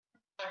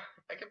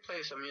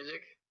play some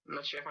music. I'm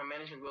not sure if my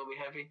management will be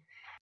happy.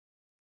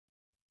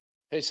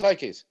 Hey,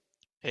 Psyches.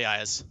 Hey,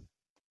 Ayaz.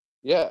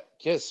 Yeah,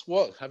 guess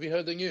what? Have you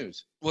heard the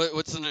news?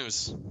 What's the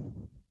news?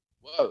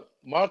 Well,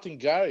 Martin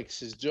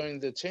Garrix is joining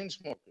the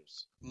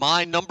Chainsmokers.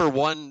 My number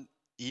one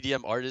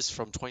EDM artist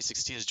from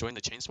 2016 has joined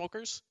the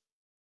Chainsmokers?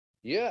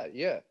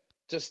 Yeah.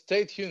 Just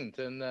stay tuned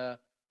and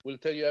we'll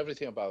tell you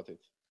everything about it.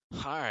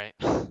 Alright.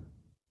 So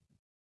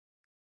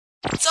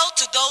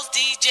to those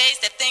DJs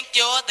that think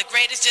you're the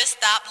greatest, just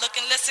stop, look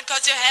and listen,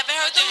 cause you haven't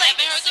heard the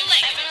latest.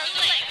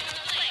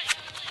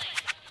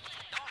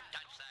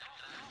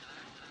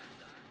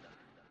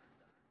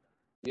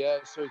 Yeah,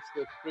 so it's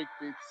the Freak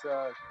Beats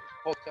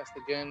podcast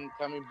again,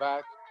 coming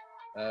back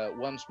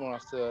once more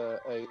after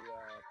a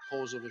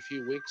pause of a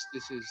few weeks.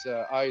 This is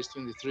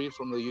IS23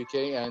 from the UK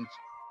and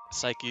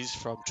Psyches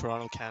from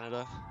Toronto,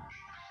 Canada.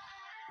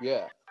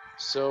 Yeah,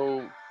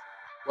 so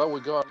we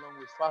go along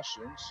with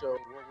fashion. So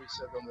what we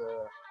said on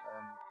the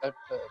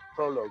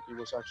prologue, it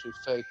was actually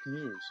fake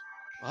news.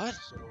 What?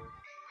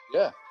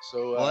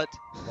 So what?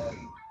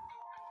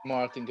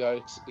 Martin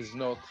Garrix is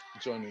not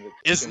joining it.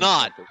 Is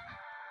not.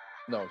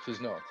 No, he's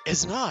not.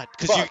 It's not,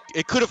 because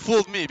it could have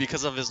fooled me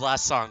because of his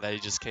last song that he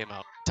just came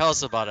out. Tell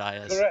us about it,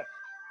 Ayaz. Correct.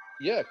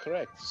 Yeah,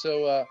 correct.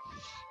 So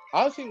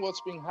I think what's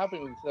been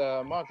happening with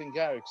Martin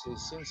Garrix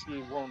is since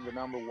he won the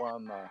number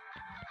one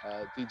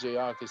DJ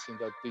artist in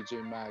that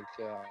DJ Mag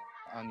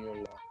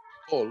annual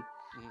poll,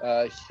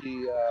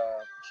 he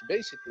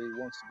basically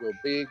wants to go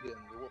big, and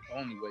the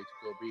only way to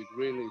go big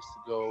really is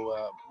to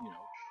go,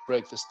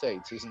 break the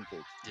States, isn't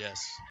it?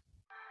 Yes.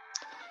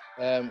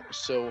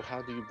 So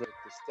how do you break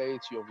the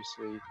States? You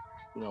obviously,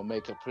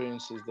 make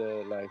appearances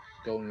there, like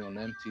going on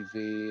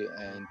MTV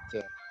and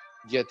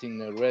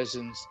getting a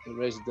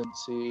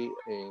residency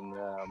in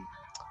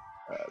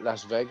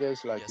Las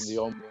Vegas, like in the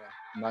Omnia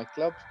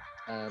nightclub.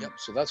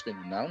 So that's been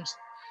announced.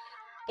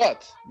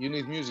 But you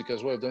need music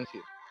as well, don't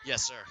you?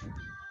 Yes, sir.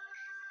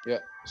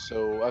 Yeah.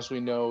 So as we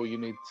know, you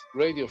need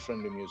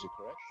radio-friendly music,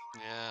 correct?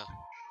 Yeah.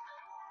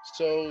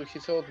 So he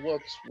thought,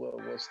 what's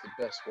the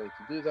best way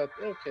to do that?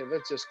 Okay,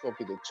 let's just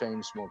copy the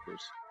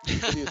Chainsmokers.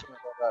 What do you think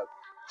about that?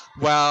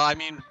 Well, I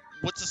mean,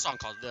 what's the song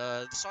called?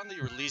 The song that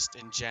you released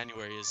in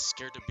January is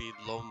 "Scared to Be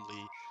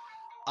Lonely."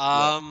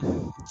 I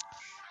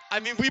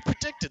mean, we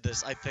predicted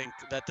this. I think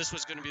that this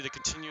was going to be the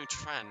continuing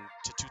trend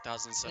to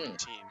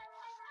 2017.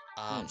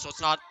 So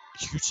it's not a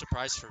huge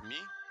surprise for me,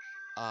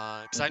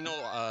 because I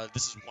know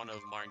this is one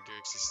of Martin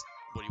Garrix's,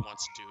 what he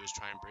wants to do is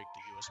try and break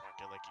the U.S.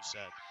 market, like you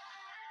said.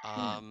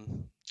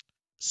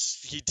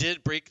 He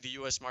did break the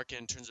U.S. market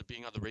in terms of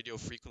being on the radio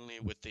frequently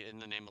with the In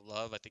the Name of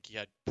Love. I think he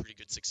had pretty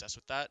good success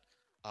with that.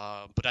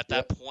 But at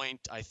that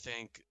point, I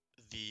think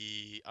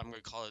I'm going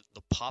to call it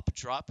the pop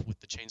drop with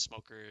the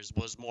Chainsmokers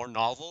was more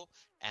novel,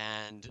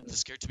 and the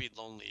Scared to Be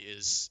Lonely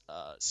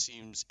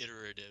seems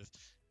iterative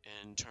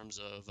in terms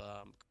of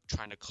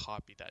trying to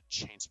copy that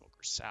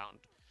Chainsmokers sound.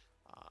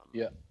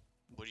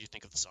 What do you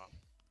think of the song?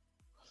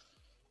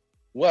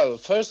 Well,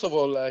 first of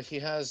all, he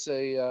has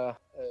a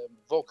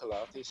vocal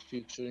artist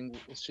featuring.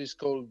 She's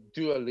called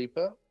Dua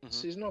Lipa.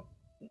 She's not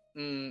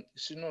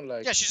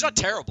like. Yeah, she's not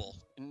terrible.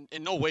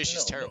 In no way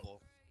she's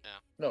terrible.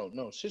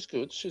 No, she's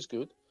good. She's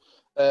good.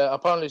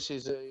 Apparently,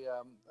 she's a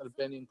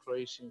Albanian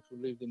Croatian who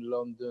lived in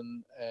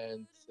London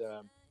and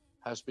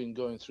has been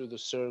going through the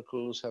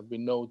circles, have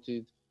been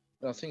noted.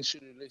 And I think she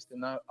released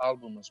an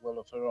album as well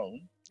of her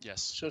own.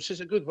 Yes. So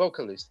she's a good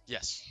vocalist.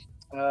 Yes.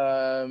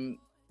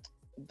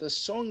 The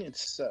song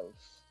itself,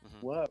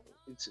 well,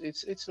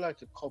 it's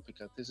like a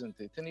copycat, isn't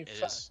it? And in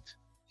fact,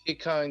 he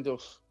kind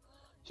of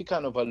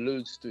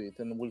alludes to it,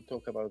 and we'll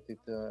talk about it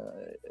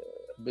a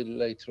bit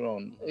later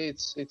on.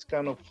 It's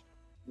kind of,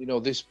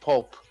 this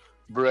pop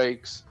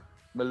breaks,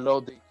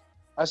 melodic,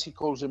 as he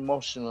calls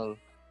emotional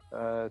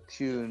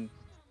tune,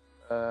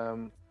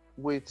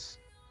 which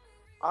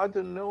I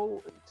don't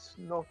know, it's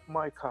not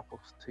my cup of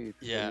tea.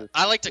 Yeah,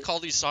 I like to call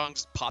these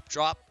songs pop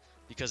drop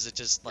because it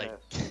just like.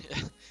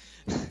 Yes.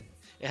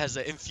 It has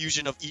the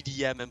infusion of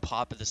EDM and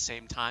pop at the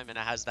same time, and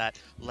it has that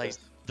like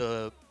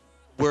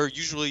where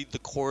usually the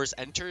chorus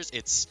enters,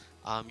 it's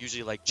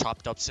usually like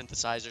chopped up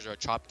synthesizers or a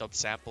chopped up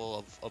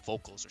sample of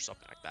vocals or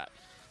something like that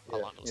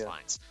along those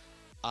lines.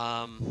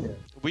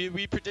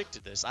 We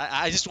predicted this.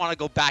 I just want to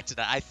go back to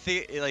that. I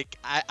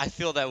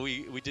feel that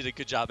we did a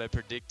good job at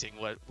predicting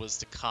what was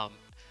to come,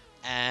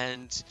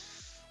 and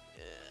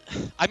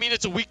I mean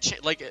it's a weak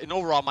and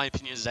overall my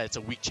opinion is that it's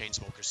a weak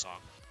Chainsmokers song.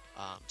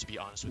 To be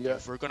honest with you,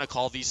 if we're gonna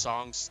call these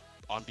songs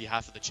on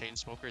behalf of the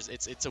Chainsmokers,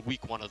 it's a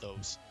weak one of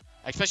those.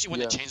 Especially when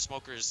the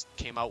Chainsmokers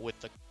came out with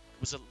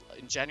was it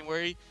in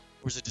January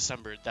or was it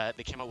December that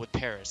they came out with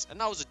Paris,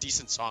 and that was a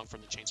decent song from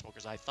the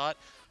Chainsmokers, I thought.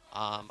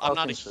 I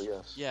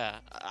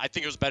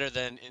think it was better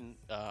than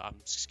I'm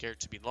Scared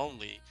to Be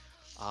Lonely.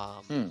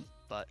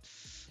 But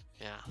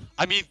yeah,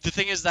 I mean the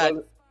thing is that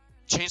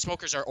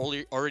Chainsmokers are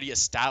already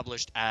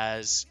established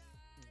as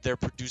they're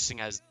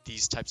producing as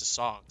these types of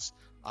songs.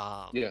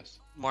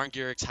 Martin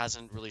Garrix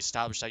hasn't really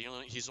established that.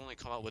 He's only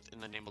come out with In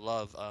the Name of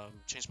Love.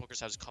 Chainsmokers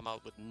has come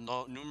out with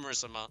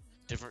numerous a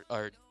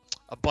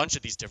bunch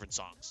of these different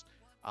songs.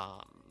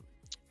 um,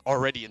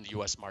 already in the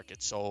U.S.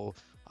 market. So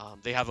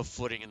they have a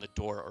footing in the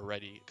door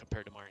already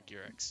compared to Martin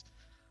Garrix.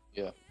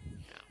 Yeah.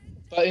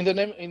 But in the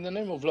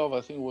name of love,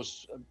 I think it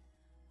was a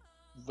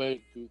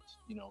very good,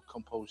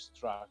 composed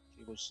track.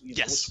 It was, it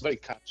was very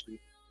catchy.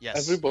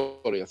 Yes.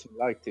 Everybody, I think,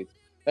 liked it,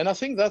 and I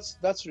think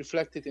that's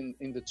reflected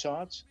in the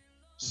charts.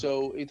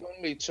 So it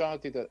only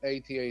charted at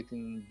 88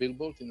 in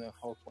Billboard in the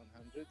Hot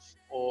 100,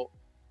 or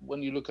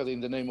when you look at it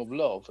in the name of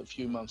love, a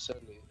few months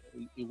earlier,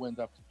 it went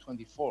up to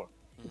 24,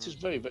 which is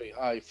very, very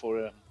high for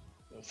a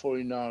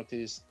foreign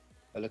artist,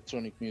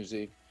 electronic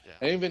music.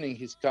 And even in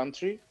his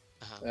country,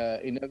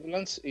 in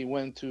Netherlands, it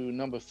went to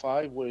number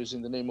 5, whereas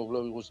in the name of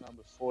love it was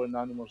number 4, and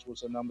Animals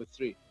was at number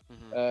 3.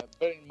 Bear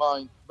in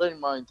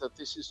mind that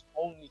this is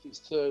only his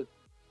third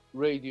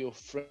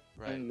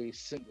radio-friendly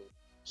single.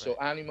 So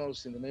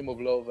Animals, In the Name of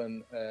Love,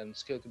 and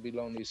Scared to Be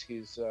Lonely is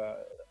his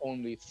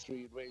only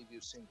 3 radio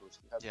singles.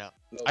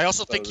 I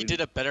also think he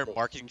did a better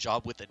marketing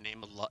job with In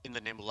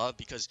the Name of Love,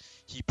 because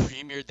he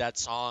premiered that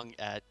song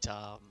at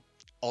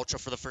Ultra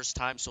for the first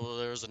time, so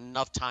there was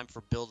enough time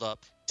for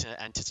build-up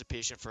to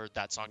anticipation for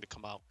that song to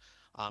come out,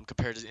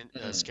 compared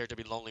to Scared to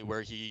Be Lonely,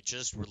 where he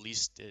just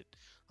released it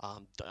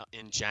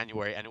in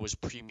January, and it was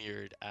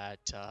premiered at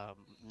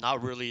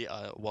not really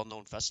a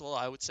well-known festival,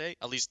 I would say.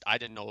 At least I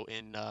didn't know,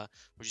 in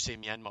would you say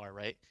Myanmar,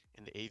 right?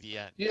 In the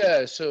AVN.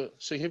 Yeah, so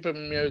he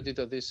premiered it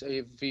at this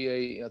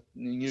AVA at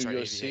New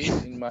Year's Sea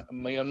in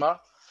Myanmar.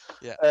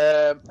 Yeah.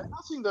 And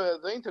I think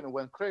the internet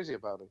went crazy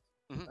about it.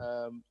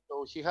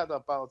 So he had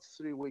about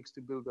 3 weeks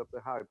to build up the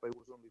hype, but it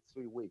was only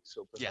 3 weeks.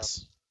 So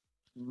perhaps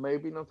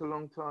maybe not a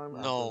long time.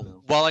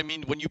 No. Well, I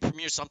mean, when you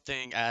premiere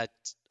something at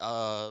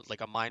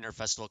like a minor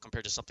festival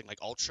compared to something like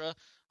Ultra,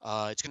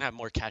 it's gonna have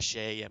more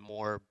cachet and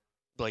more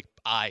like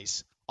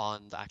eyes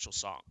on the actual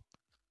song.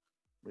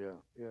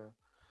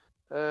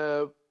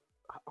 Yeah.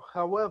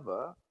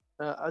 However,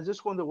 I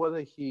just wonder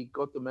whether he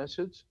got the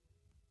message.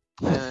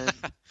 And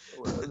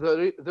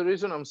the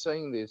reason I'm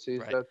saying this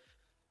is that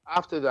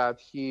after that,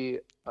 he,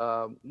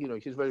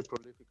 he's very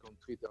prolific on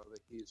Twitter,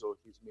 like his or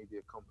his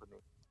media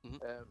company.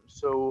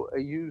 So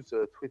a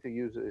Twitter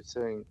user is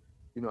saying,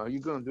 are you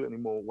going to do any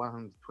more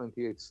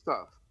 128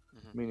 stuff,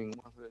 meaning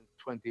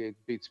 128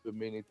 beats per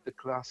minute, the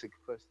classic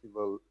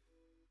festival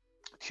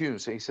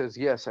tunes? And he says,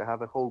 yes, I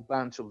have a whole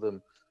bunch of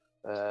them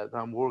that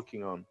I'm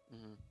working on.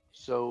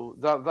 So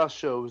that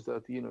shows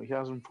that, he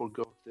hasn't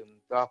forgotten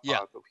that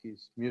part of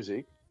his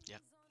music.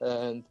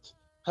 And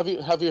have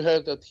you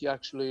heard that he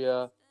actually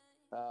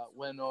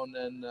went on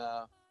and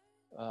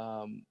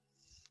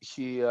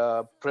he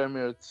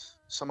premiered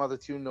some other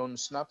tune on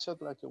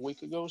Snapchat like a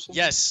week ago or something?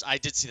 Yes, I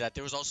did see that.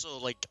 There was also,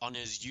 like, on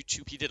his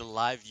YouTube, he did a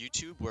live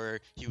YouTube where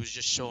he was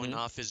just showing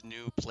off his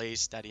new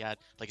place that he had,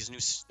 like his new,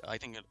 I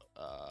think,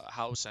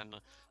 house and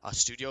a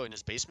studio in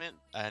his basement,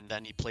 and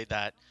then he played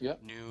that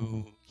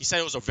new. He said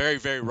it was a very,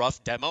 very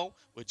rough demo,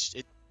 which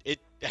it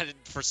and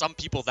for some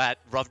people that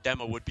rough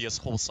demo would be a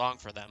whole song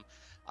for them.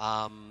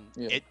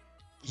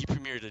 He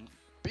premiered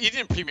he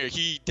didn't premiere.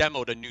 He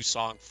demoed a new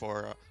song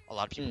for a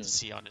lot of people to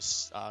see on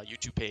his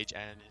YouTube page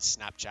and his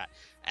Snapchat,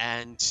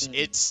 and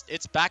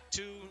it's back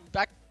to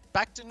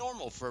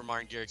normal for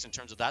Martin Garrix in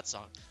terms of that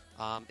song.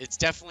 It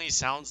definitely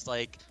sounds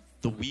like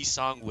the Wii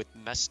song with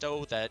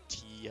Mesto that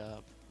he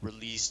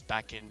released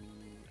back in,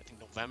 I think,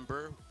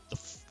 November,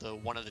 the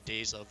one of the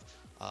days of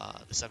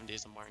the 7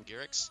 days of Martin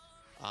Garrix.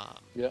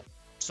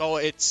 So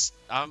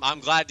I'm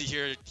glad to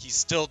hear he's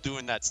still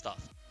doing that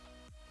stuff.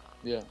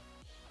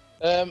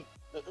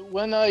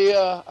 When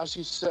as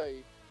you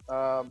say,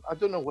 I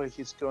don't know where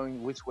he's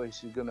going, which way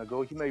he's gonna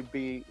go. He may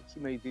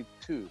do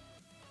 2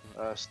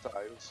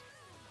 styles.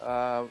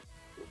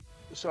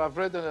 So I've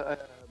read,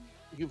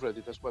 you've read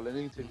it as well, an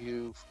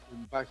interview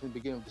back in the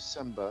beginning of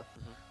December,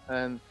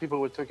 and people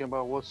were talking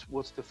about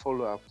what's the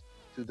follow-up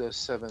to the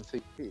 7th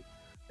EP.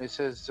 It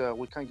says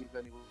we can't give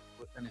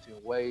anything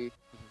away.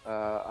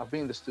 I've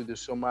been in the studio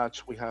so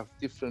much, we have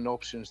different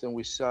options. Then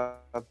we sat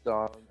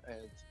down,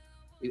 and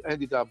it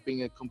ended up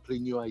being a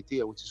complete new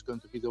idea, which is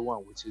going to be the one,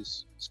 which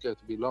is Scared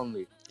to Be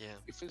Lonely.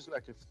 It feels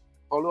like a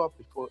follow-up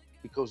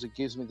because it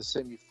gives me the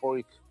same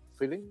euphoric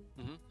feeling,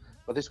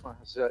 but this one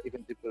has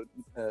even deeper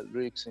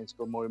lyrics, and it's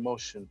got more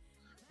emotion.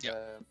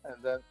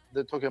 And then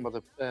they're talking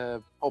about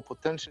the pop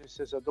potential. He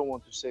says, I don't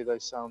want to say that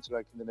it sounds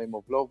like In the Name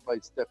of Love, but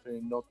it's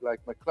definitely not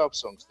like my club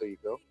songs. There you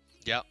go.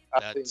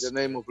 I think The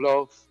Name of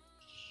Love,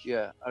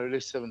 I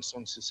released 7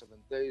 songs in 7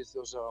 days.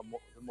 Those are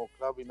the more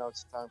clubby. Now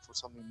it's time for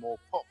something more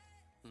pop.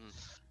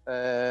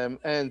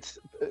 And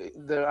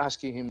they're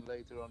asking him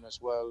later on as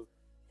well,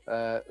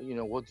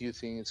 what do you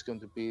think it's going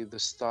to be the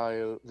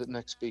style, the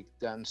next big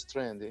dance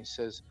trend? And he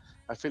says,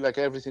 I feel like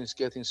everything's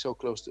getting so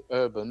close to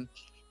urban,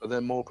 but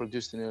they're more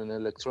produced in an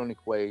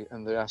electronic way,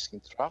 and they're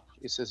asking trap.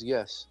 He says,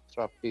 yes,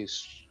 trap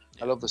is.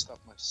 I love the stuff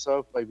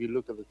myself, but if you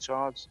look at the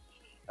charts,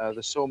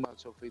 there's so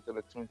much of it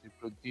electronically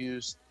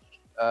produced.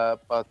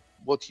 But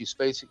what he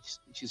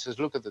says,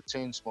 look at the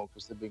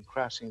Chainsmokers, they've been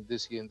crashing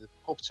this year in the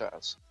pop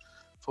charts.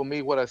 For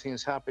me, what I think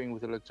is happening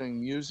with electronic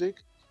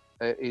music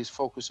is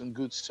focus on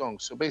good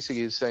songs. So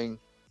basically he's saying,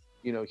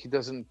 he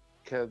doesn't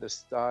care the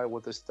style,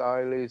 what the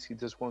style is. He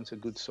just wants a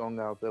good song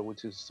out there,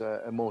 which is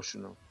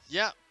emotional.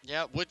 Yeah,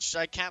 which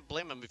I can't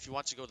blame him if he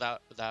wants to go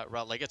that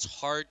route. Like, it's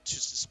hard to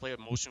display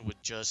emotion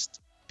with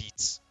just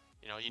beats.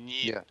 You know, you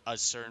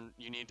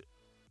need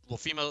well,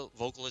 female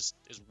vocalist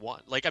is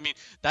one. Like, I mean,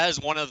 that is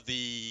one of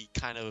the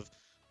kind of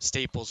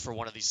staples for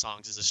one of these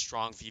songs is a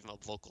strong female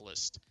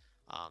vocalist.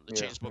 The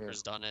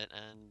Chainsmoker's done it,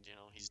 and you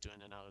know he's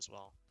doing it now as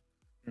well.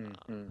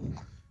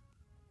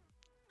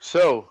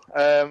 So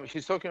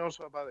he's talking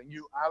also about a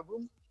new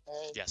album.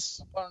 And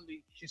yes.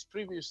 Apparently, his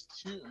previous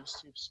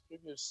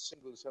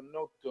singles are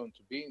not going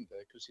to be in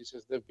there because he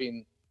says they've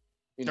been,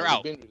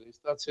 they've been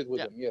released. That's it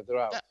with them. Yeah, they're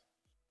out.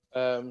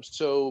 Yeah.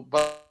 So,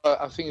 but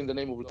I think in the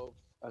name of love,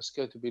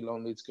 Scared to Be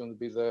Lonely, it's going to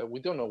be there. We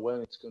don't know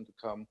when it's going to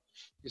come.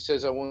 He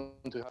says, I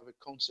want to have a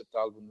concept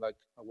album, like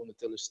I want to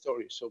tell a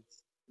story. So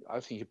I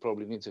think he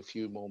probably needs a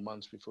few more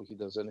months before he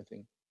does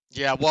anything.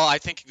 Yeah, well, I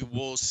think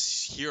we'll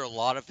hear a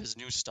lot of his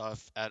new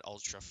stuff at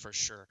Ultra for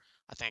sure.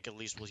 I think at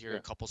least we'll hear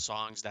a couple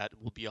songs that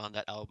will be on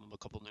that album, a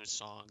couple new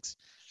songs,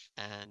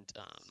 and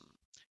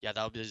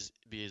that'll be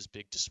his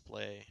big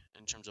display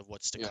in terms of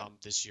what's to come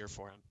this year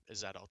for him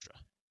is at Ultra.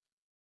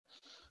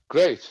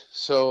 Great.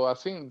 So I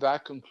think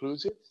that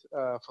concludes it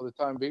for the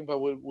time being, but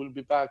we'll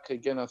be back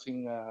again, I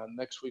think,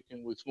 next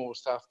weekend with more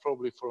stuff,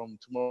 probably from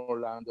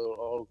Tomorrowland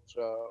or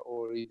Ultra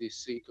or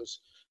EDC, because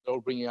they're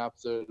all bringing up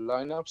the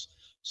lineups.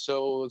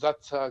 So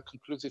that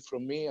concludes it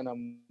from me, and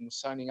I'm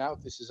signing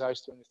out. This is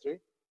Ice23.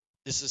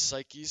 This is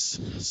Psyches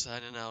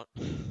signing out.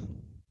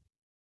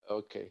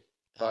 Okay.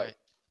 Bye. All right.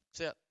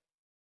 See ya.